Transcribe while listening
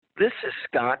This is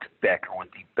Scott Becker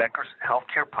with the Becker's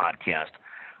Healthcare Podcast.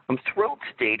 I'm thrilled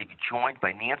today to be joined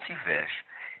by Nancy Vish.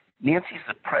 Nancy is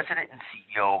the president and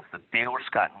CEO of the Baylor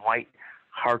Scott & White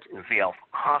Heart and Valve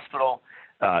Hospital,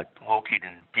 located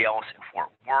in Dallas and Fort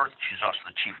Worth. She's also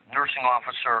the chief nursing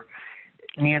officer.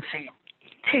 Nancy,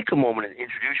 take a moment and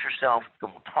introduce yourself, then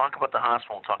we'll talk about the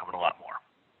hospital and talk about a lot more.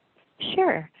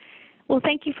 Sure. Well,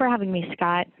 thank you for having me,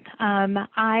 Scott.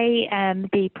 I am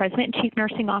the President and Chief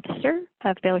Nursing Officer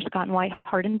of Baylor Scott & White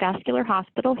Heart and Vascular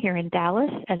Hospital here in Dallas,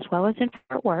 as well as in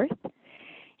Fort Worth.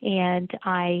 And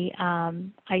I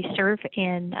serve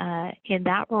in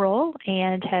that role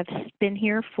and have been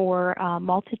here for a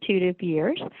multitude of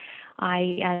years.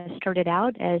 I started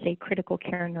out as a critical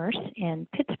care nurse in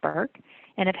Pittsburgh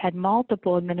and have had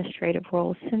multiple administrative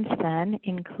roles since then,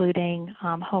 including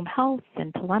home health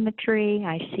and telemetry,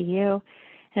 ICU.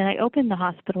 And I opened the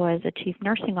hospital as a chief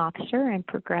nursing officer and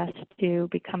progressed to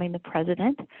becoming the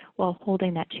president while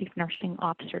holding that chief nursing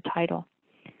officer title.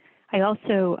 I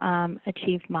also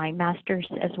achieved my master's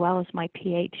as well as my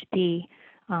PhD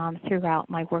throughout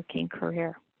my working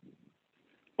career.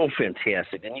 Oh,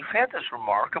 fantastic. And you've had this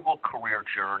remarkable career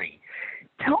journey.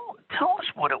 Tell us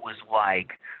what it was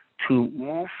like to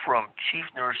move from chief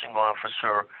nursing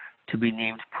officer to be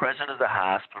named president of the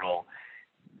hospital.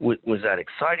 Was that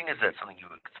exciting? Is that something you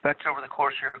expected over the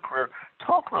course of your career?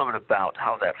 Talk a little bit about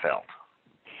how that felt.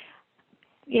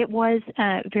 It was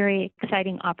a very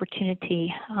exciting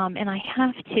opportunity, and I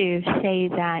have to say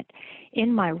that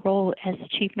in my role as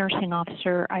chief nursing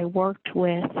officer, I worked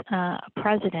with a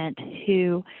president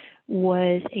who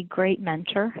was a great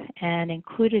mentor and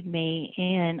included me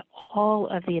in all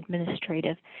of the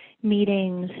administrative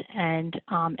meetings and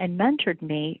mentored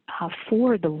me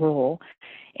for the role.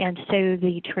 And so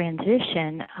the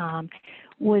transition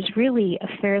was really a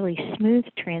fairly smooth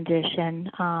transition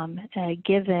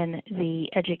given the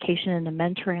education and the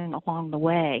mentoring along the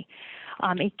way.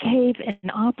 It gave an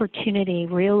opportunity,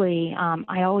 really,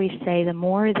 I always say the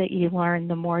more that you learn,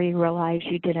 the more you realize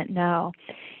you didn't know.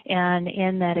 And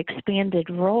in that expanded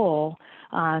role,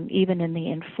 even in the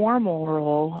informal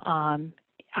role,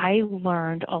 I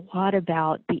learned a lot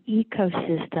about the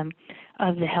ecosystem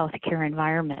of the healthcare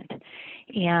environment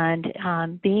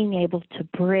and being able to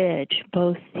bridge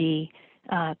both the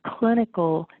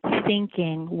clinical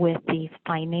thinking with the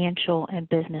financial and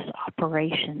business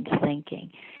operations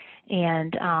thinking.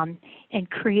 And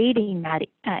creating that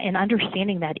and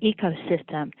understanding that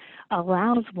ecosystem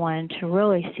allows one to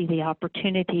really see the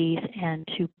opportunities and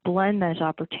to blend those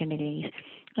opportunities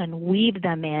and weave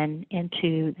them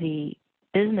into the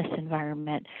business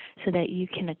environment so that you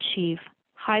can achieve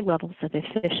high levels of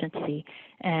efficiency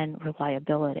and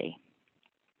reliability.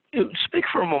 Speak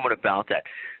for a moment about that.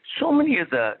 So many of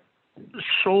the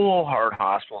solo heart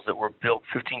hospitals that were built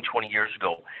 15, 20 years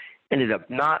ago ended up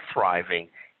not thriving,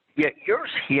 yet yours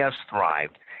has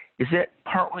thrived. Is that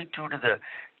partly due to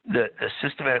the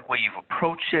systematic way you've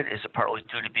approached it? Is it partly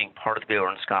due to being part of the Baylor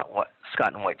and Scott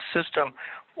 & White system?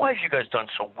 Why have you guys done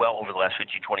so well over the last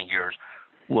 15, 20 years?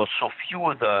 Well, so few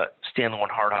of the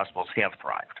standalone heart hospitals have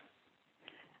thrived.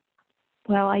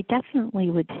 Well, I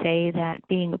definitely would say that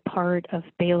being a part of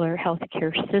Baylor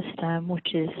Healthcare System,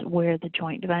 which is where the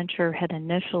joint venture had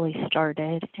initially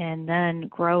started, and then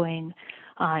growing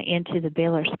into the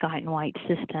Baylor Scott & White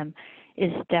system,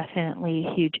 is definitely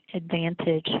a huge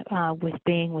advantage with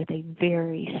being with a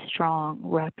very strong,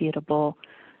 reputable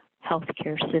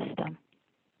healthcare system.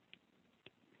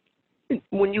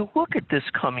 When you look at this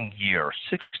coming year,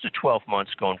 6 to 12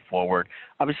 months going forward,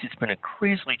 obviously it's been a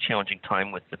crazily challenging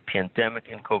time with the pandemic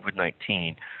and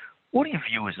COVID-19. What do you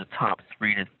view as the top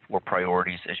 3 to 4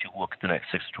 priorities as you look at the next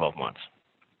 6 to 12 months?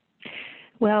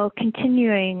 Well,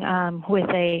 continuing with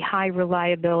a high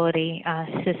reliability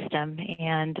system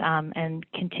and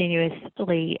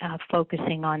continuously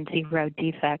focusing on zero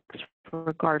defects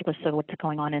regardless of what's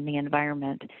going on in the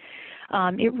environment.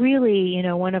 It really,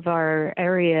 one of our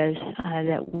areas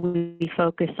that we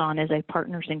focus on is a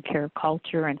partners in care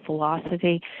culture and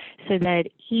philosophy so that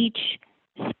each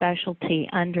specialty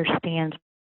understands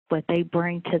what they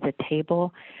bring to the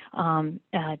table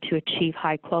to achieve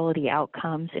high quality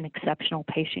outcomes and exceptional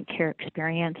patient care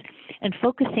experience, and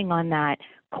focusing on that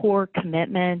core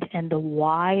commitment and the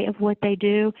why of what they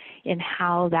do and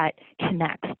how that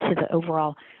connects to the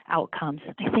overall outcomes.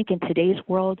 I think in today's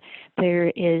world,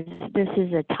 this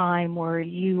is a time where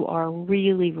you are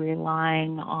really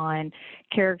relying on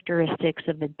characteristics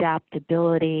of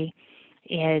adaptability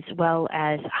as well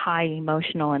as high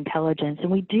emotional intelligence.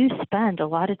 And we do spend a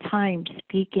lot of time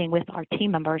speaking with our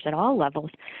team members at all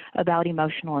levels about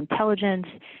emotional intelligence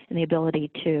and the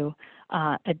ability to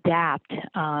adapt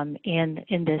in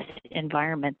this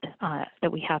environment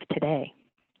that we have today.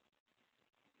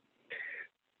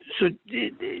 So,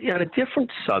 on a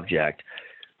different subject,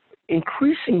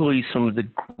 increasingly some of the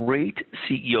great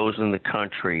CEOs in the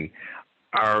country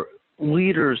are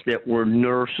leaders that were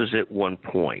nurses at one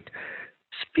point.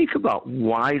 Speak about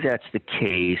why that's the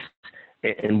case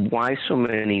and why so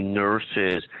many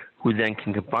nurses who then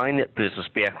can combine that business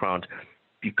background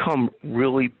become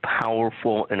really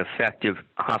powerful and effective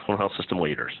hospital and health system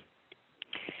leaders.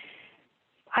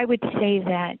 I would say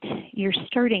that you're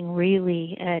starting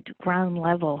really at ground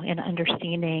level in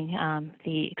understanding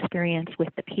the experience with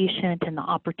the patient and the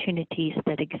opportunities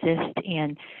that exist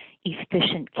in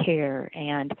efficient care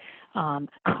and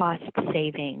cost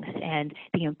savings and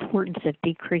the importance of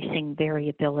decreasing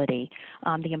variability,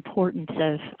 the importance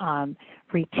of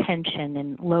retention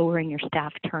and lowering your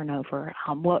staff turnover,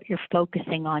 what you're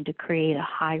focusing on to create a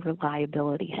high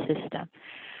reliability system.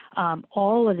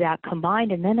 All of that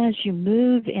combined, and then as you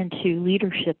move into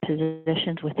leadership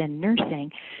positions within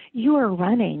nursing, you are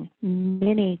running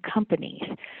many companies.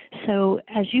 So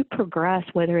as you progress,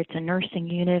 whether it's a nursing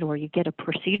unit or you get a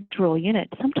procedural unit,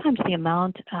 sometimes the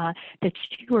amount that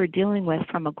you are dealing with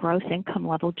from a gross income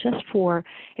level just for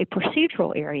a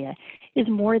procedural area is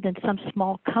more than some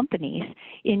small companies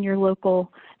in your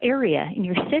local area, in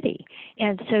your city.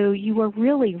 And so you are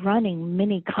really running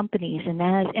many companies,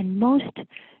 and most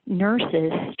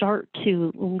nurses start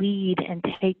to lead and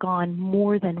take on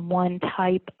more than one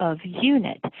type of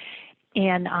unit.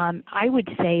 And I would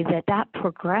say that that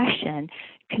progression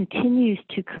continues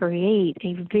to create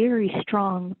a very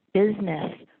strong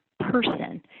business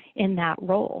person in that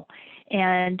role.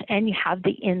 And you have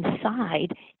the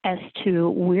inside as to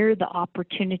where the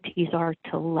opportunities are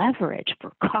to leverage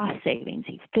for cost savings,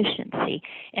 efficiency,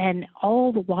 and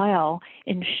all the while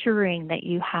ensuring that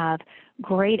you have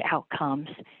great outcomes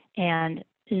and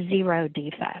zero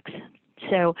defects.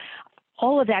 So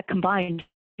all of that combined,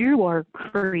 you are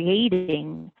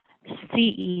creating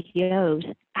CEOs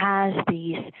as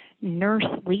these nurse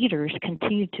leaders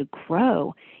continue to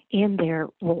grow in their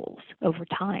roles over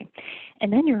time.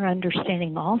 And then you're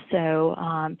understanding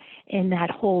also in that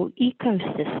whole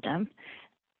ecosystem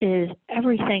is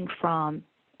everything from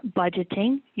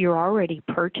budgeting, you're already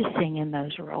purchasing in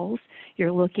those roles,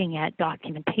 you're looking at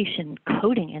documentation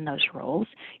coding in those roles,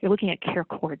 you're looking at care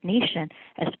coordination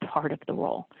as part of the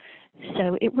role.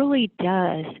 So it really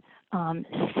does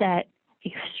set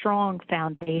a strong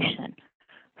foundation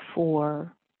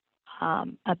for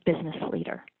a business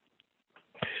leader.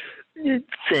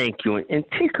 Thank you. And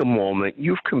take a moment.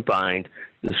 You've combined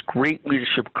this great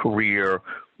leadership career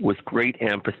with great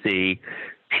empathy.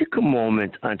 Take a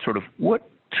moment on sort of what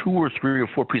 2 or 3 or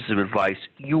 4 pieces of advice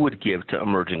you would give to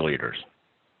emerging leaders.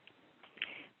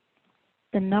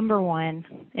 The number one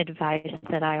advice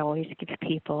that I always give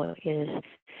people is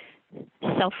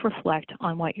self-reflect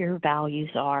on what your values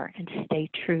are and stay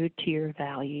true to your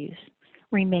values.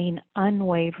 Remain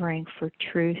unwavering for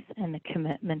truth and the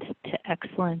commitment to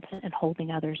excellence and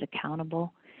holding others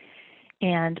accountable.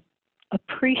 And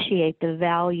appreciate the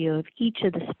value of each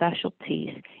of the specialties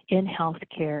in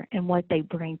healthcare and what they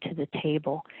bring to the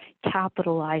table,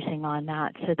 capitalizing on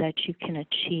that so that you can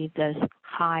achieve those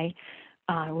high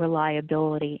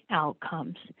reliability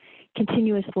outcomes.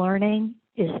 Continuous learning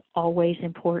is always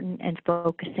important, and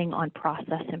focusing on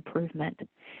process improvement.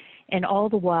 And all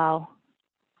the while,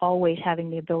 always having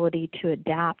the ability to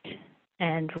adapt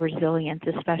and resilience,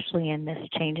 especially in this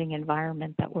changing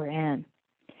environment that we're in.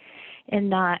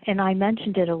 And I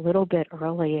mentioned it a little bit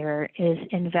earlier, is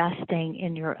investing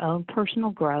in your own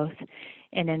personal growth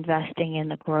and investing in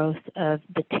the growth of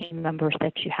the team members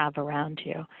that you have around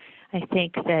you. I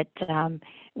think that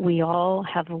we all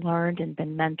have learned and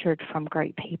been mentored from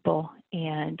great people,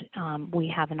 and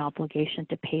we have an obligation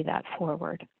to pay that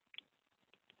forward.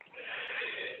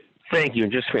 Thank you,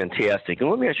 and just fantastic. And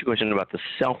let me ask you a question about the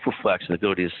self-reflection, the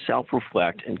ability to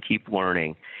self-reflect and keep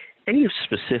learning. Any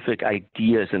specific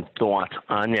ideas and thoughts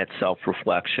on that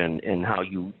self-reflection and how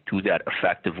you do that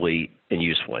effectively and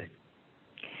usefully?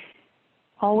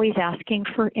 Always asking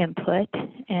for input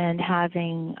and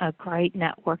having a great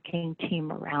networking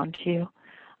team around you.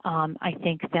 I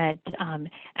think that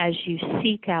as you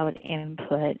seek out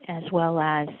input, as well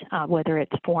as whether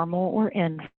it's formal or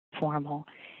informal,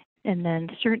 and then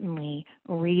certainly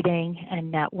reading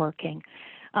and networking,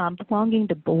 belonging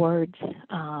to boards,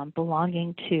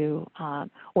 belonging to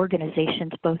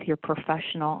organizations, both your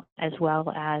professional as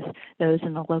well as those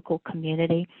in the local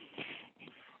community.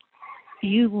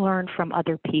 you learn from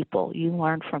other people. You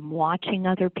learn from watching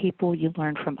other people. You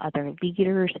learn from other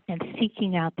leaders and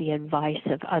seeking out the advice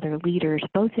of other leaders,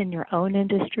 both in your own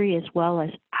industry as well as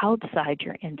outside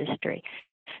your industry.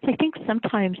 So I think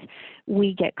sometimes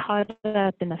we get caught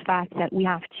up in the fact that we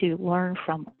have to learn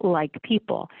from like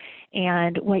people.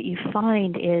 And what you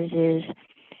find is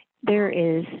there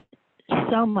is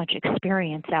so much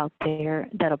experience out there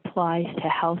that applies to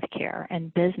healthcare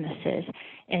and businesses,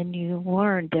 and you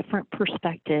learn different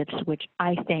perspectives, which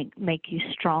I think make you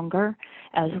stronger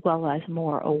as well as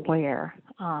more aware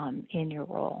in your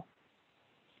role.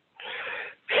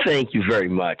 Thank you very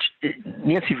much.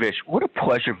 Nancy Vish, what a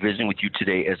pleasure visiting with you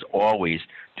today, as always.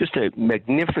 Just a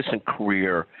magnificent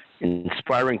career,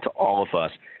 inspiring to all of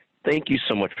us. Thank you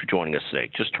so much for joining us today.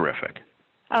 Just terrific.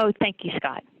 Oh, thank you,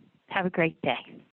 Scott. Have a great day.